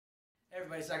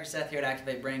everybody, it's Dr. Seth here at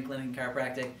Activate Brain Clinic and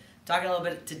Chiropractic. Talking a little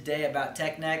bit today about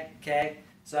Nech, okay?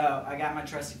 So I got my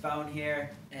trusty phone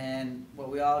here, and what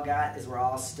we all got is we're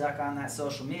all stuck on that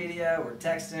social media, we're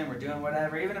texting, we're doing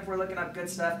whatever. Even if we're looking up good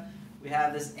stuff, we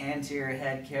have this anterior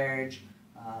head carriage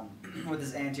with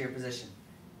this anterior position.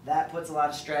 That puts a lot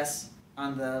of stress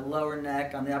on the lower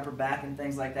neck, on the upper back, and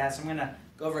things like that. So I'm going to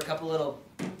go over a couple little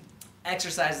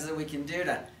exercises that we can do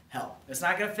to help. It's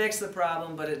not going to fix the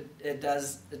problem, but it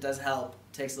does help.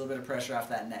 It takes a little bit of pressure off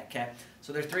that neck. Okay.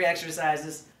 So there are 3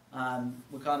 exercises.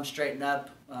 We call them straighten up,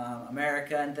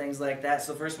 America, and things like that.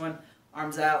 So first one,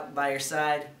 arms out by your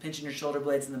side, pinching your shoulder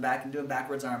blades in the back and doing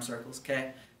backwards arm circles.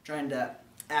 Okay. Trying to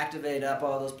activate up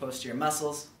all those posterior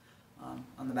muscles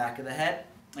on the back of the head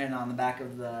and on the back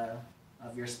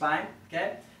of your spine.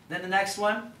 Okay. Then the next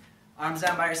one, arms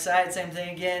down by your side, same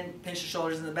thing again. Pinch your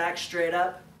shoulders in the back, straight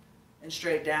up and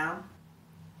straight down.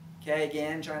 Okay,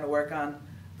 again, trying to work on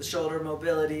the shoulder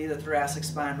mobility, the thoracic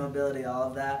spine mobility, all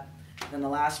of that. Then the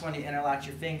last one, you interlock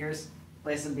your fingers,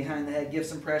 place them behind the head, give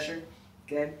some pressure,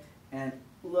 okay, and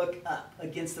look up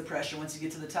against the pressure. Once you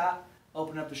get to the top,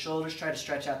 open up the shoulders, try to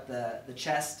stretch out the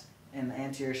chest and the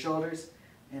anterior shoulders.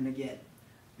 And again,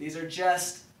 these are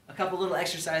just a couple little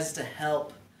exercises to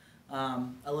help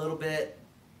a little bit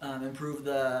improve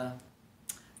the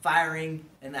firing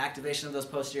and the activation of those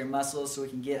posterior muscles so we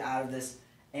can get out of this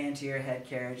anterior head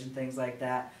carriage and things like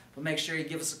that. But make sure you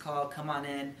give us a call, come on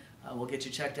in, we'll get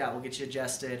you checked out, we'll get you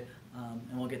adjusted,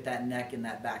 and we'll get that neck and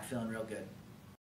that back feeling real good.